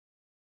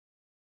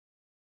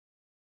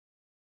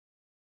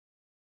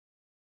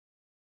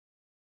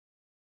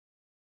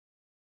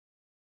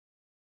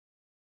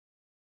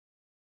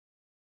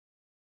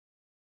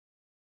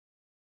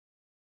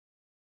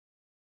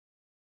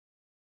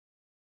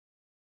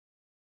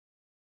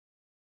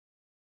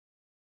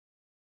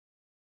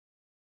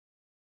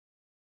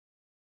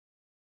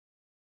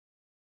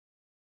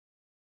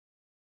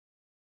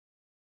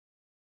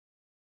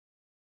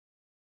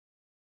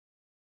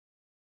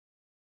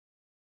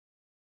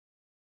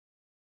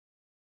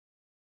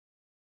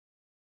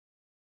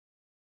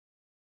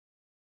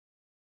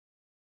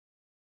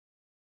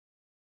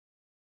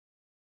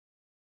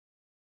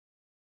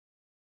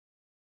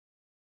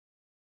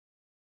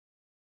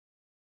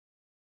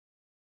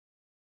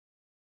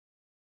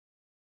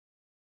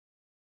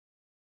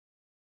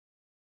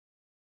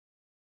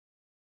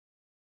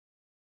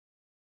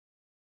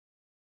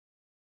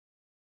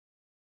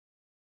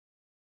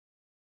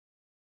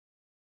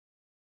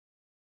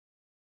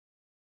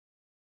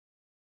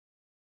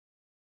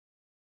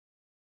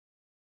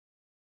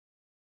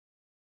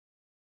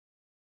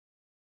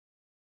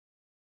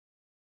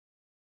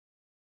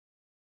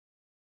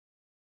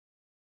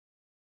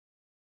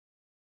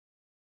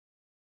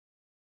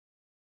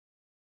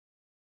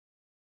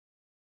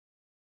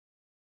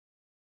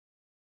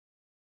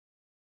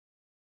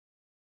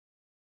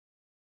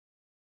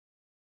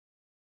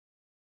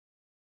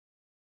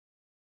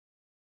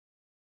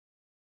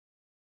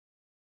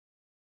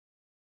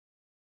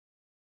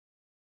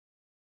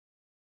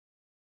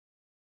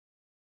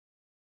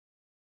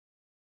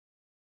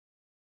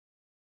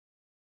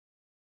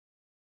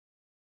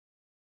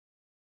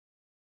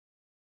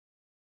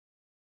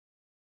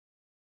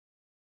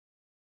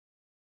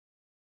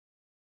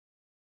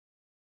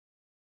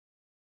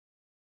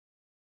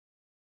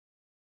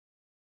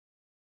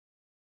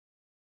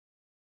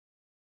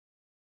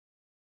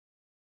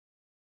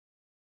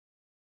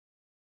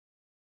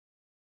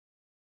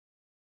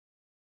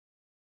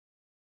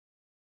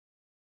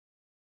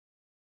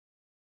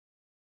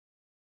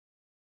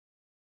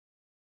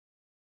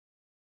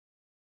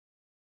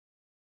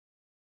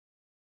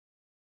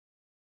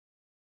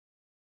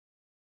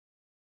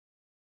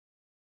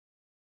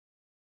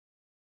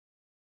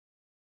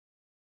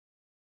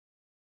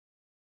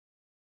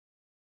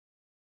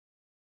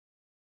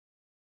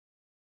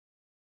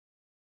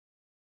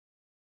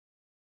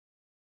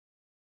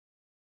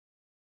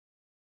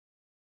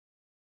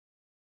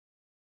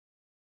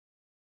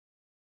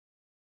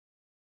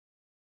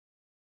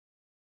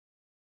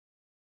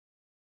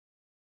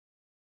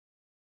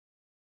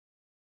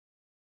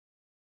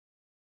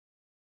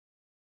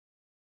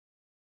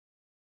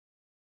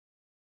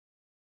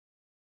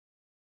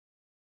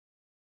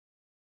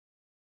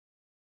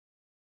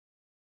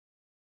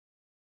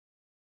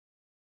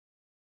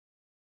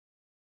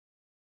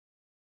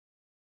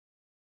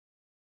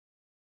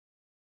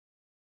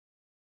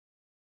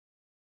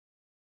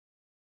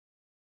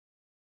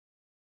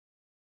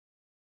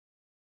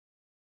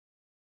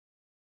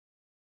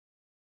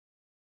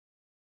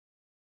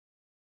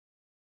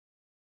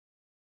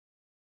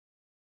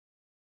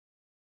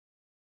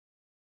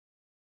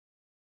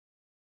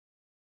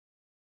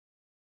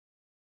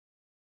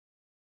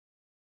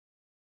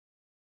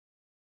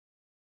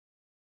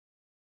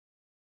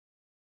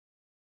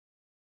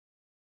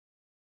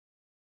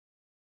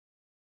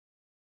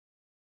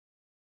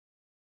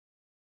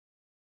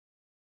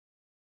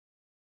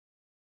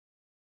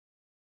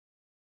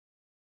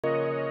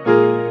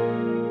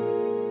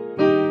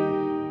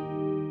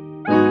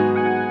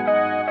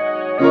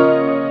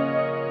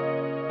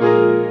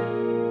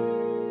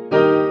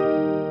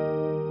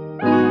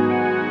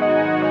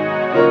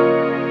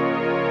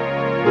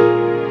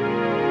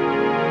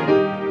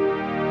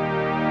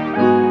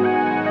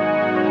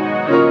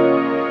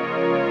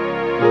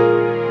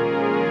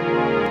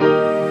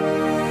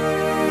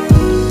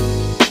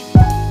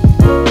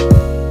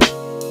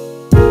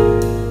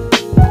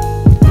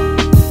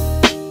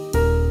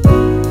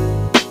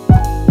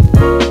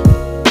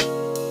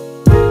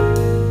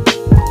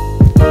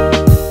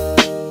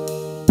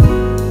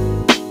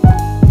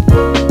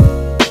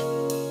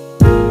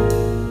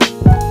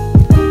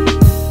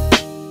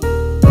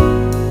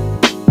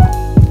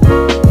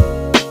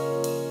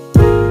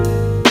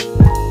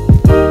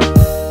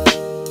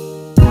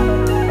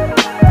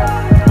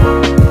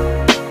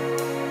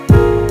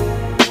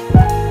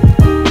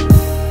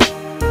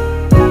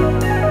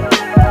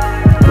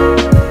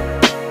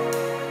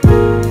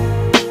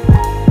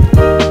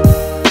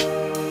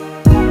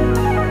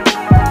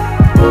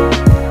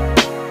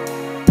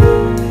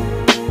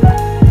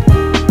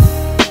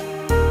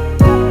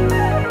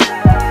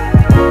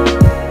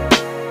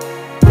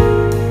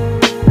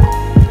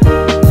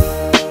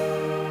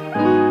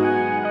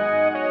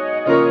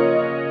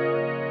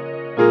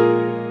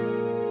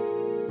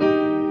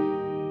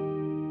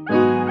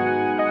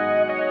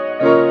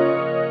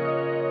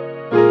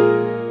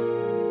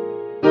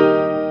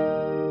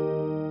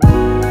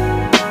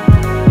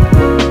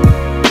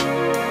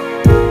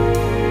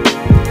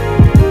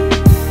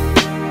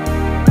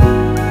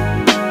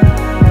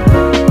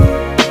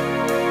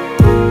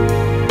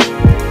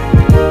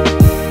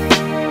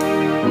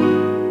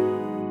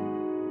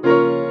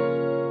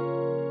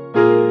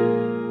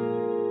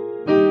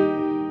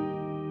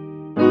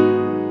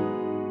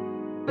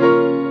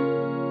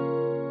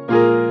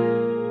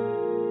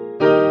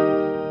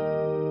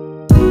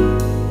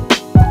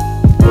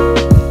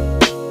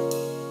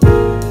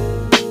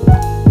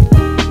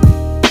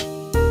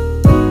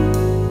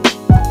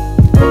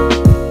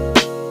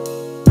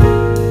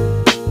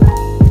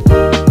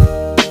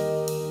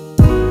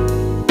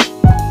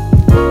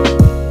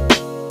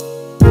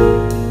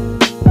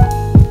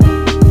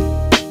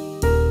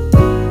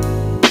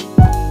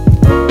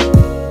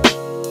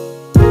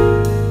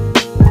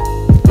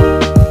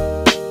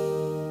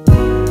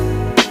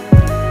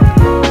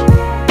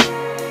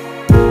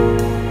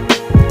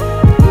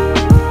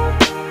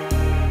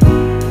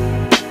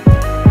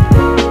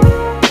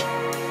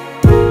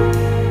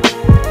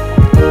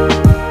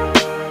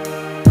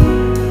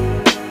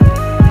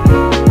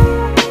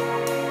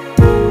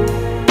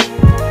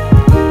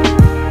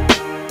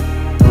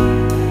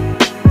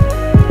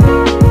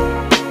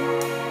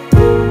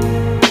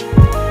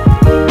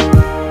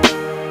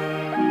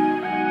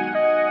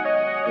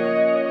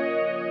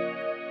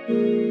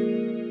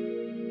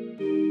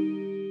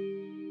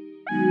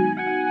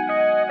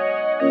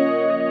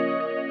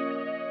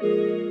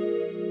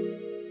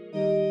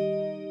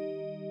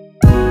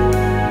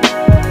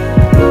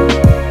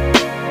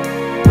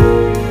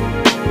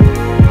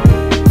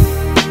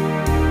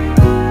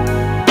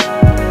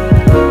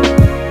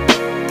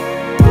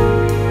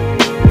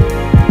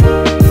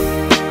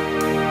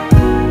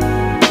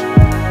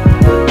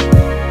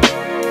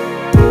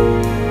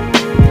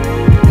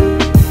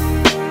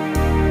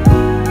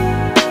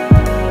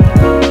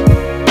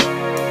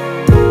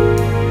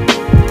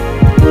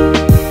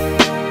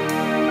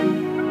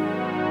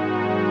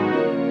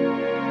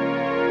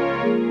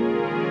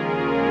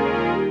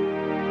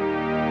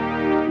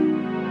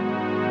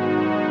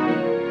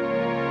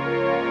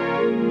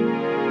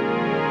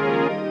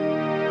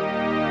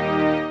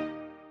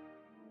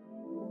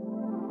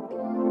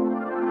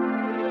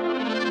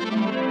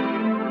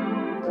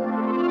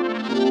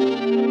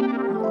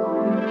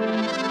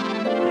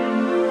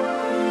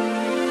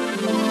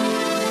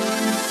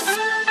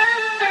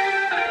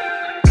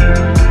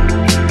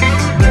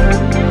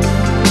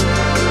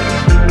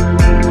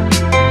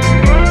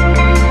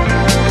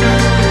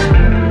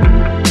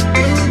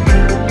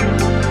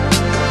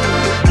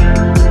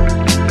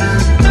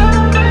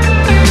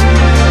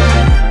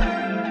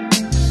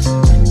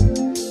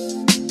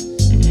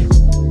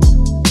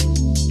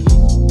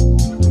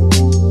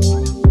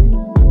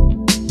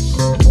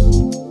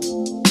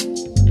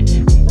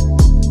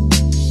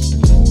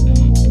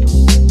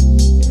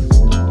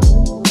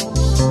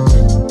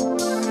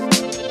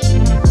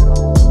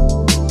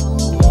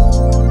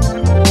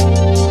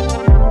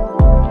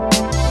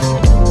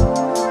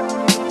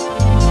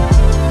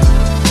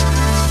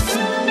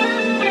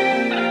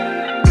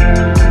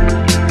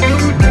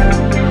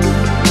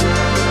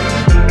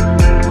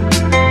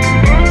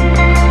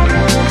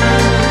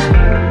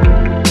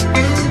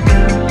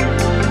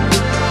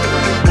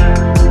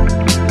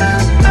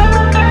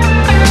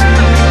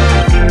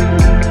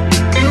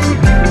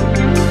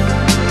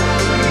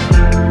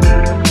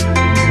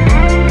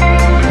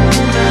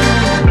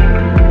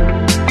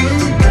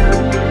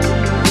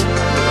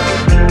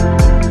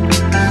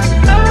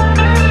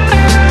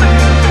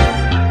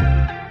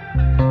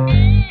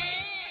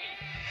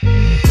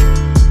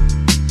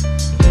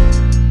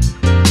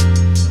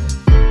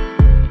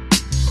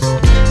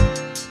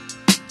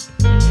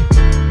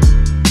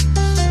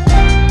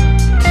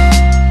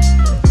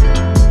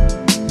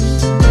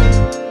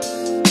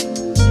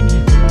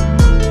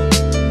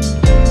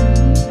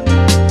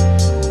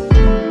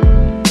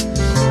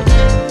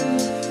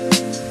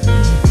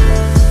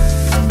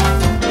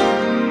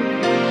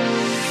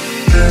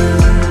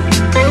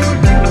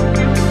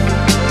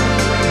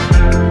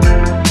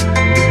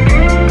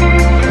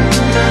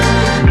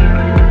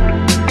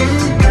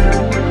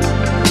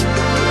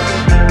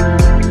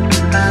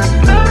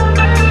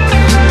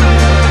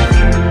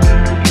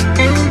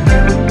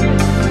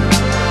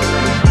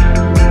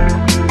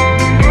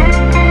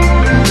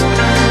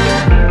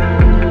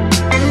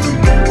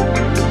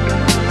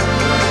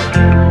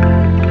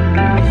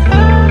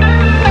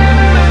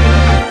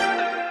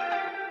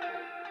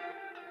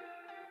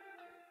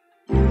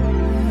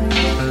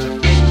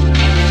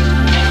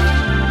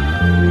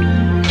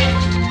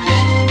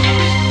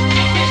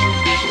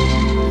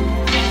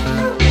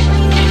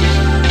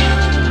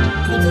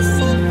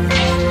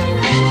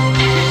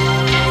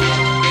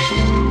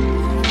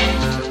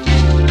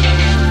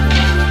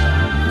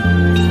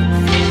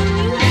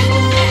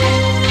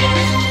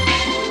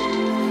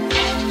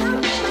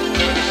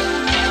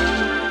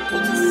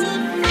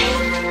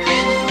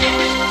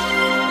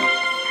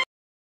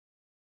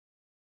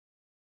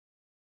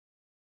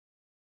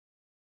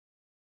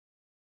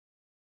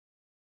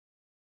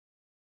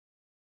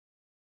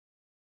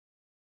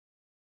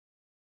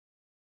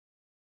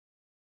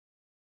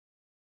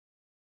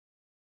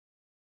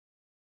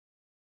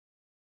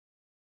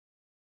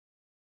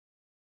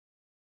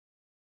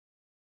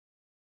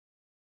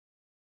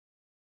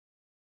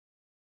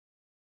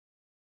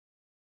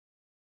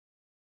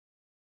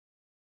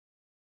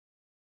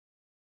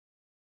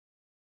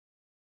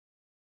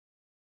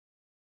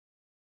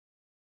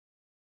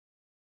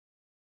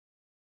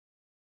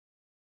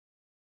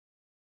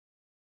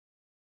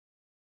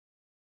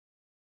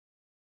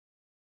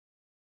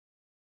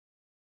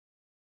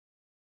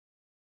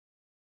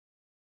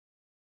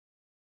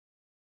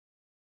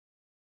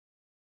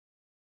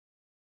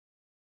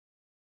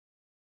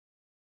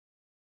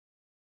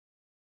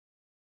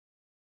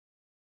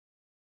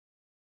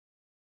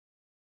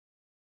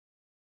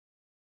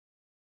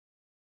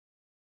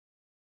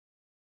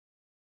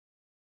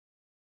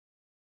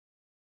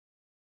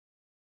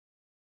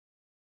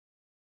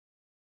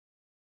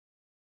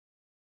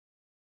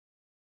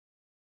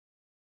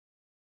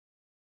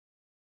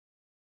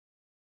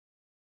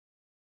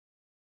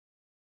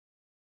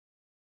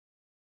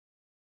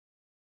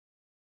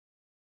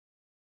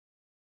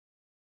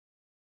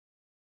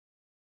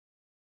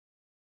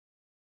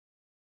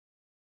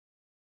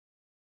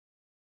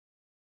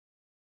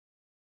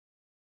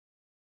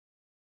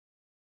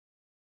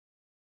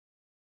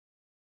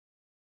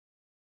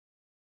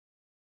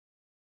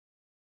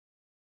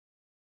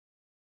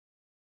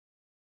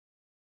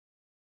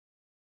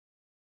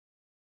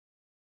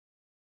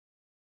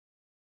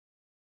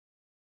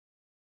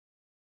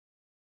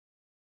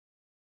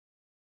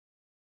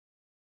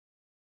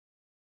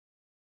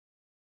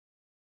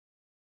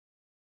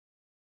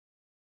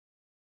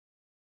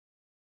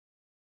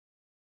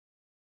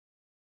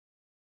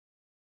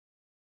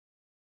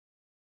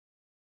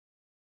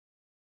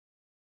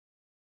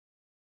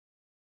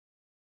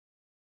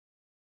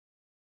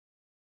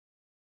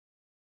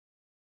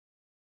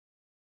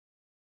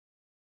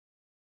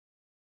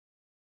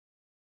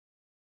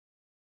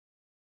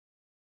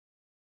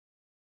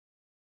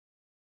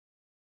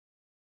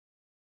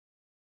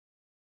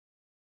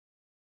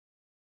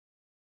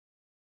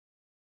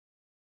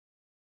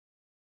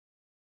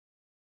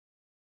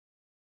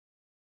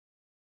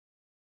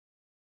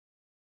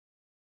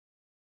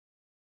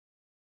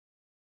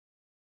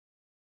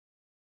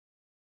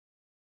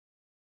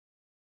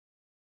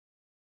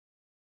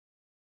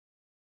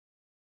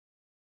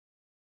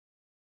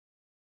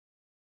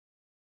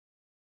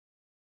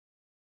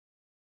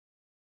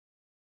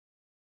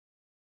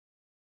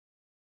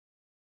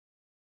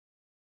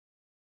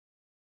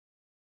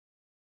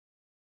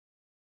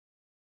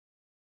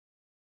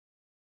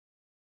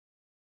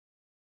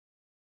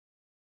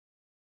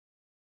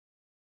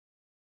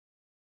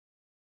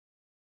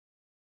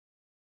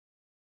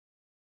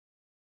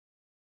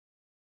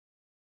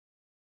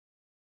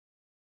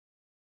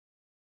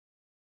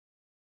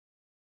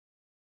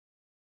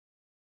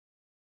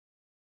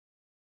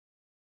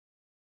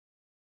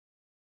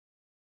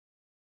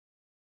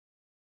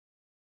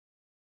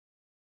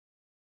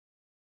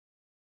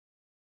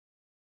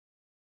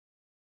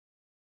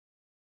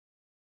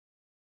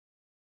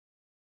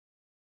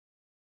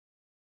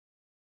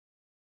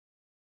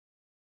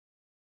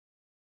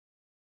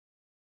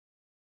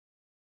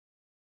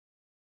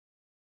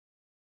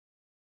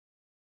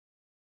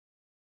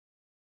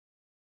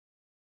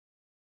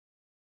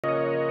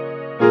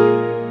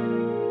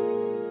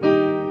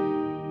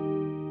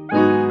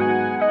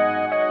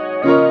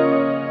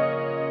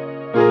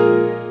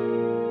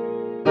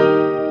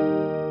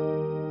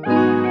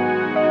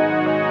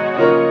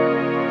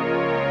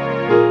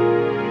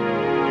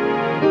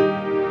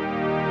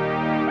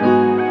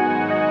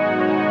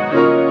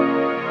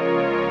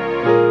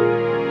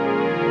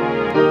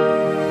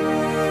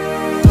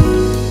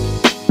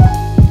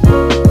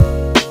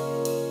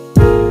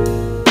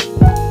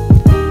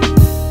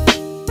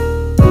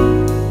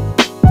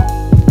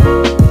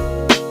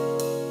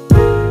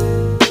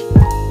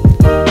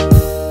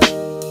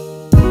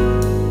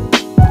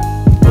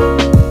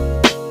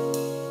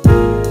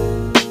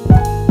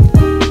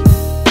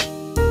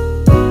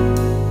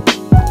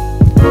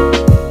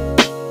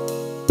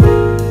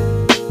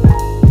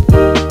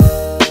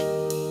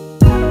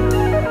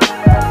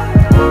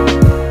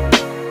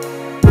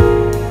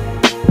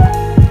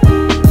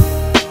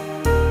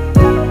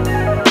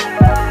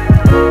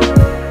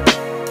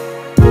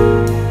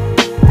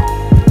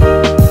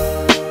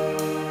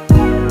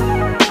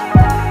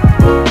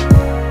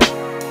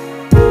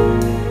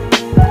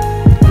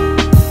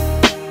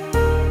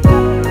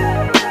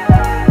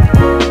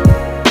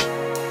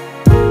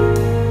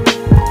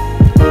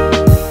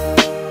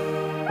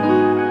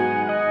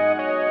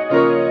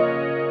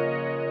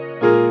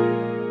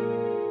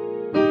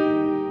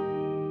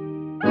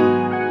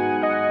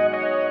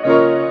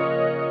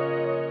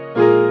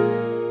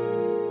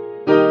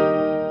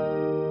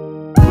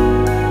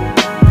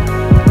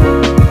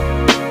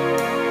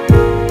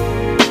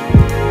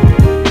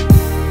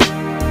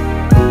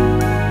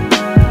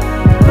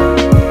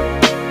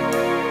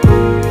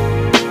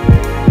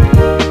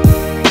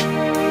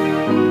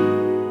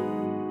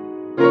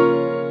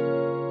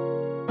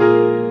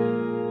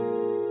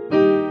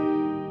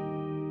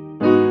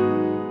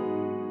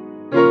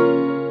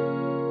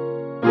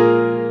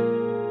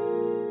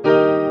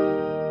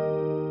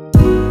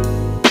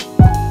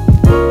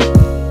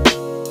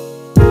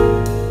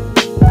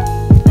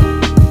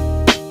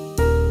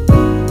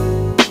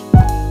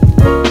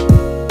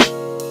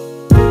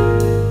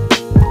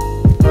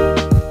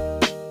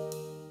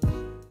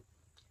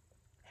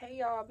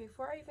y'all,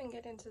 before I even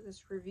get into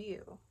this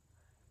review,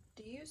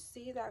 do you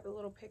see that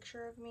little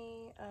picture of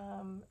me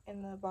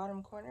in the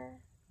bottom corner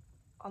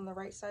on the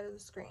right side of the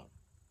screen?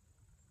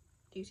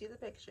 Do you see the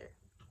picture?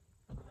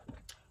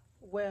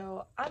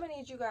 Well, I'm gonna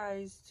need you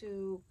guys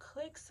to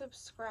click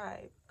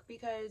subscribe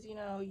because, you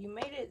know, you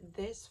made it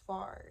this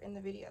far in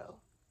the video,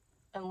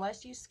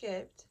 unless you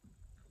skipped,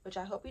 which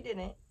I hope you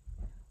didn't.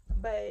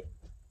 But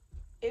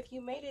if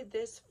you made it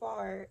this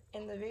far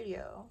in the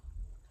video,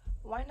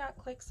 why not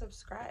click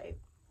subscribe?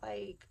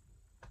 Like,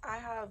 I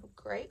have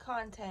great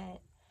content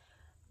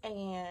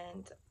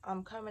and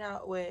I'm coming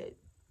out with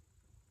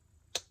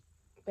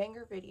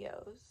banger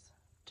videos.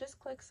 Just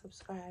click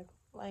subscribe.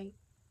 Like,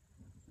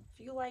 if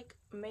you like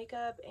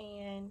makeup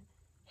and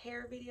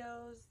hair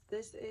videos,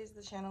 this is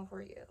the channel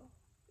for you.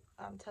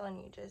 I'm telling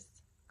you,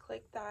 just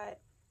click that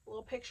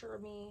little picture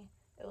of me.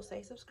 It'll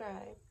say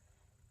subscribe.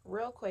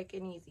 Real quick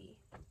and easy.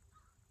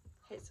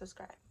 Hit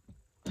subscribe.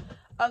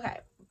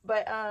 Okay,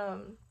 but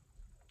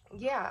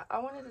yeah, I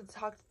wanted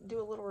to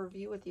do a little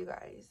review with you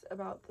guys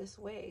about this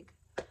wig.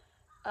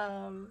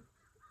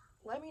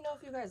 Let me know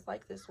if you guys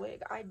like this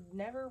wig. I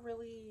never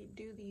really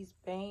do these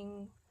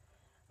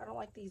I don't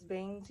like these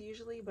bangs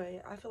usually,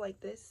 but I feel like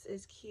this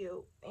is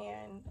cute,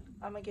 and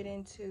I'm gonna get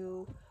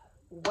into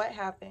what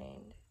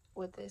happened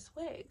with this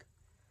wig.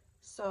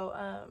 So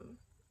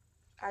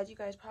as you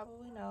guys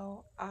probably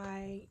know,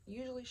 I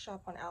usually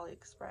shop on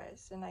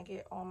AliExpress and I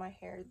get all my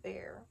hair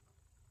there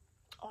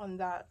on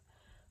that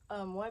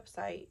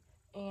website.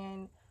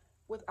 And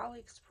with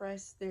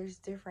AliExpress, there's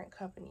different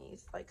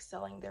companies like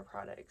selling their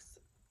products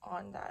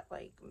on that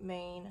like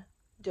main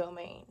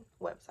domain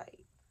website.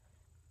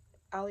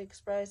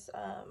 AliExpress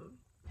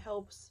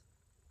helps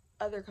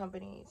other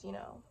companies, you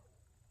know,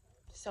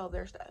 sell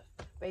their stuff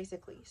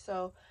basically.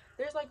 So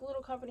there's like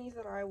little companies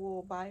that I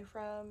will buy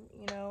from,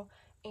 you know,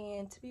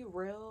 and to be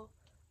real,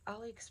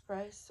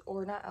 AliExpress,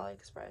 or not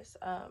AliExpress,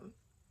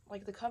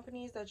 like the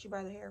companies that you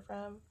buy the hair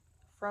from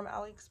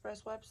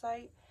AliExpress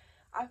website,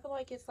 I feel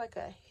like it's like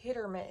a hit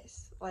or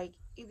miss. Like,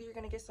 either you're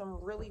gonna get some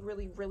really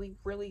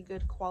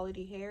good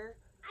quality hair,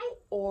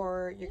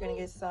 or you're gonna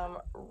get some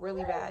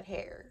really bad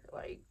hair,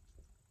 like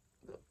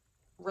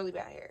really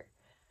bad hair.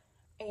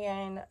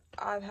 And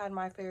I've had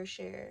my fair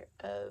share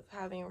of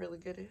having really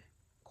good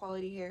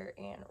quality hair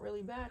and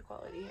really bad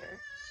quality hair.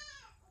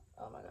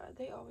 Oh my god,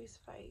 they always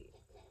fight.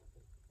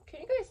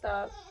 Can you guys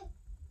stop?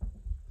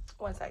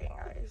 1 second,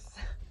 guys.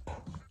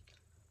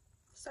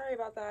 Sorry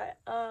about that.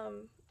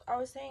 I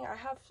was saying I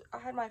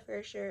had my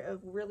fair share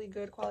of really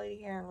good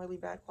quality hair and really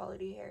bad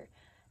quality hair.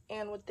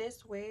 And with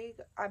this wig,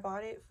 I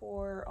bought it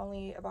for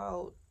only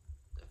about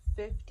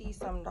 $50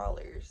 some.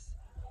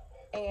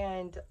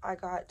 And I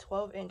got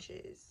 12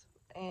 inches.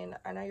 And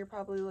I know you're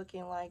probably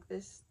looking like,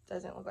 this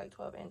doesn't look like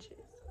 12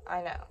 inches.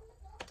 I know.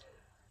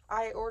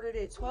 I ordered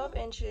it 12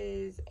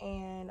 inches,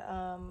 and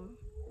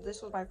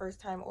this was my first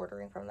time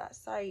ordering from that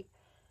site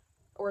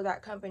or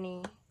that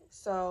company.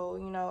 So,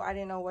 you know, I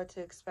didn't know what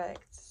to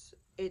expect.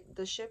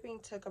 The shipping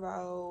took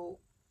about,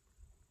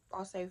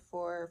 I'll say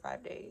 4 or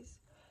 5 days.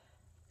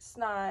 It's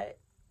not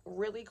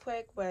really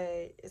quick,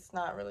 but it's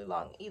not really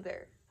long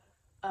either.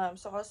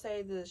 So I'll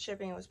say the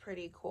shipping was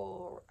pretty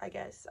cool, I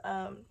guess.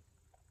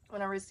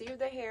 When I received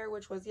the hair,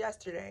 which was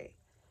yesterday,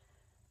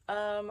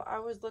 I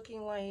was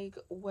looking like,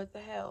 what the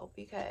hell,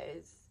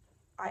 because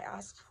I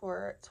asked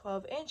for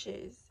 12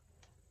 inches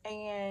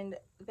and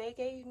they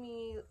gave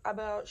me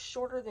about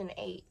shorter than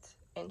 8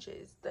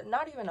 inches.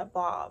 Not even a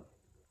bob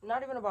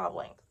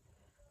length.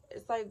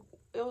 It's like,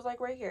 it was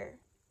like right here,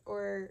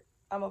 or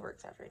I'm over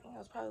exaggerating. It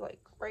was probably like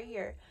right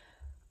here.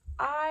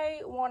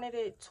 I wanted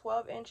it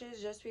 12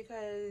 inches just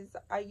because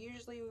I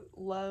usually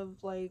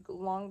love like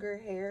longer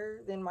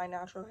hair than my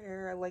natural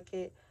hair. I like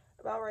it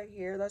about right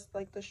here. That's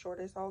like the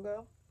shortest I'll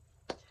go.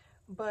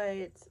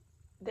 But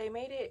they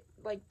made it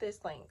like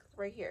this length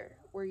right here,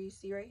 where you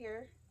see right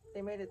here.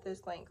 They made it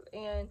this length,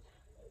 and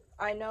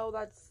I know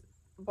that's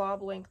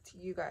bob length to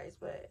you guys,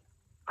 but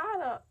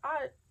I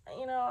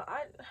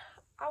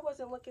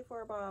wasn't looking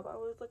for a bob. I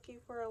was looking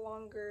for a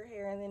longer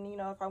hair, and then, you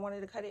know, if I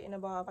wanted to cut it in a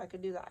bob, I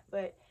could do that.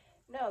 But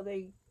no,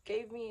 they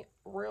gave me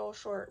real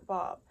short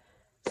bob.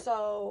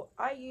 So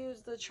I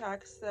used the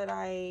tracks that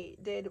I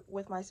did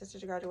with my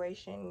sister's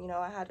graduation. You know,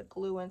 I had to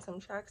glue in some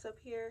tracks up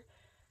here.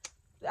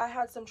 I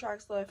had some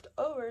tracks left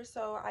over,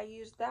 so I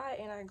used that,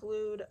 and I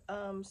glued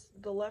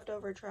the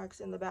leftover tracks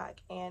in the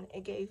back, and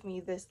it gave me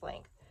this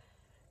length.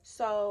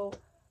 So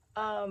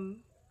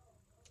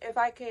if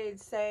I could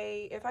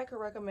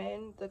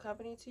recommend the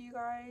company to you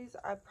guys,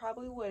 I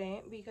probably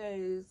wouldn't,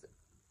 because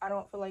I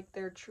don't feel like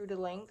they're true to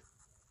length.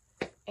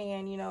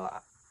 And, you know,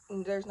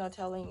 there's no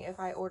telling, if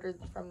I ordered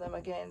from them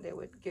again, they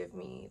would give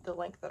me the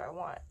length that I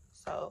want.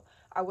 So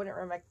I wouldn't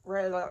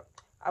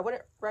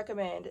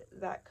recommend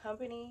that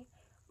company.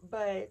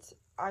 But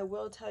I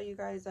will tell you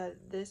guys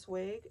that this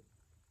wig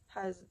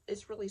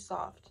it's really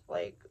soft.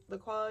 Like, the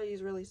quality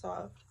is really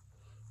soft.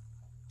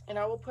 And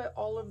I will put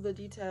all of the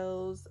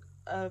details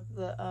of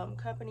the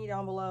company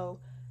down below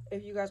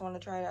if you guys want to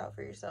try it out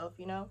for yourself,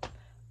 you know,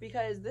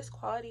 because this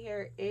quality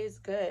hair is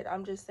good.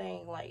 I'm just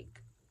saying,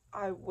 like,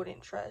 I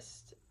wouldn't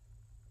trust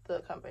the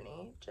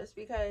company just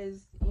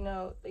because, you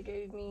know, they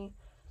gave me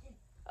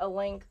a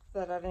length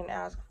that I didn't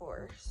ask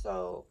for.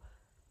 So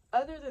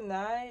other than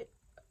that,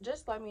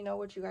 just let me know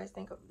what you guys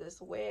think of this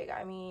wig.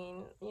 I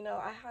mean, you know,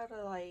 I had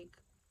to, like,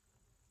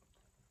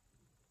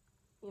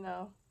 you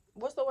know,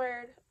 what's the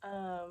word?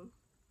 I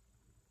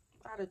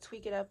had to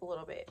tweak it up a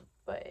little bit,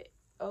 but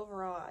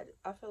overall,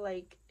 I feel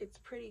like it's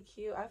pretty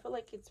cute. I feel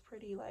like it's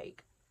pretty,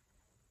 like,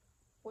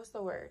 what's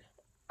the word?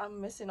 I'm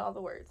missing all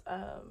the words.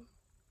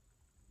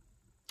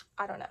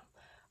 I don't know,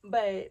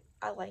 but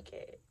I like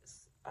it.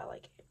 I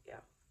like it,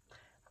 yeah.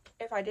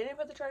 If I didn't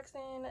put the tracks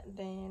in,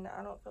 then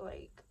I don't feel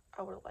like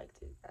I would have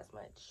liked it as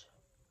much,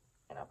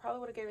 and I probably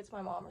would have gave it to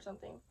my mom or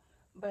something.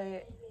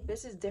 But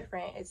this is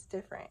different. It's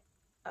different.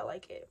 I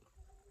like it.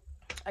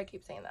 I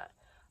keep saying that.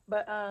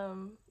 But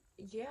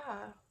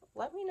yeah,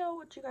 let me know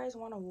what you guys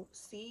want to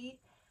see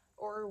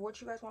or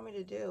what you guys want me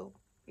to do,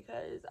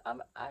 because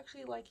I'm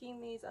actually liking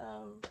these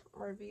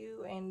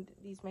review and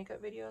these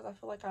makeup videos. I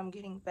feel like I'm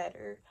getting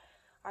better.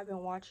 I've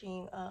been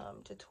watching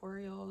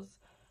tutorials,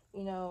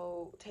 you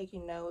know,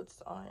 taking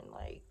notes on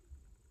like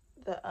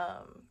the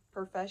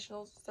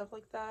professionals and stuff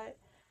like that,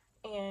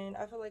 and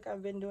I feel like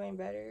I've been doing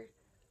better.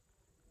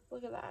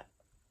 Look at that.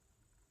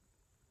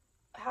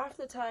 Half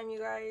the time, you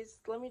guys,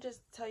 let me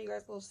just tell you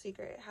guys a little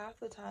secret. Half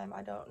the time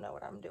I don't know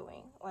what I'm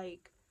doing,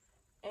 like,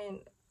 and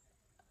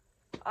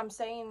I'm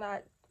saying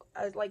that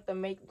as like the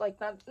make, like,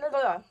 not,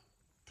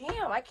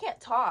 damn, I can't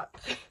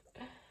talk.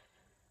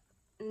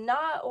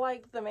 Not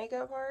like the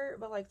makeup part,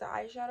 but like the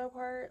eyeshadow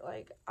part.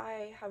 Like,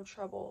 I have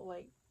trouble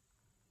like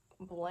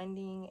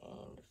blending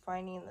and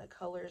finding the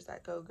colors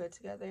that go good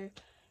together,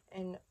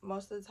 and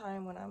most of the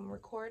time when I'm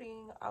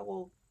recording, I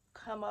will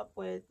come up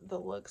with the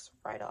looks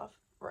right off,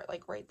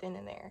 like right then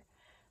and there.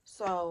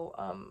 So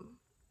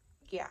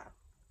yeah,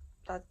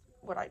 that's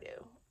what I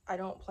do. I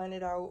don't plan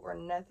it out or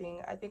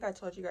nothing. I think I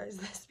told you guys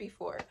this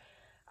before.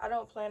 I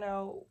don't plan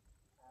out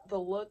the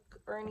look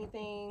or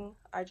anything.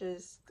 I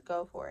just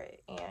go for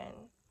it,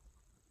 and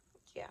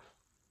yeah.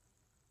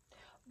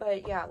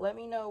 But yeah, let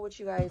me know what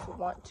you guys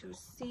want to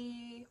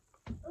see,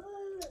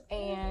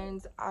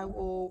 and I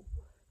will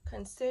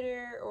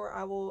consider, or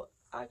I will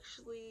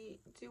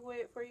actually do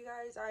it for you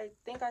guys. I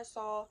think I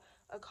saw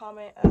a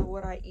comment of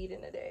what I eat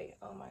in a day.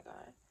 Oh my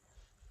god.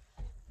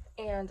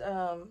 And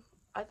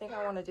I think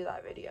I want to do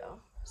that video.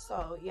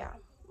 So yeah,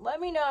 let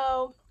me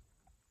know,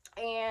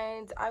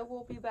 and I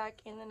will be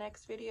back in the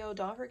next video.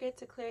 Don't forget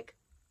to click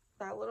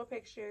that little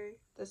picture,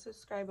 the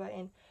subscribe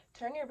button,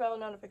 turn your bell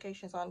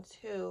notifications on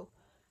too,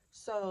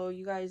 so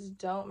you guys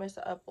don't miss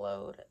an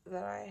upload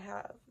that I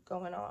have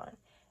going on,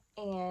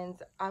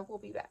 and I will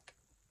be back.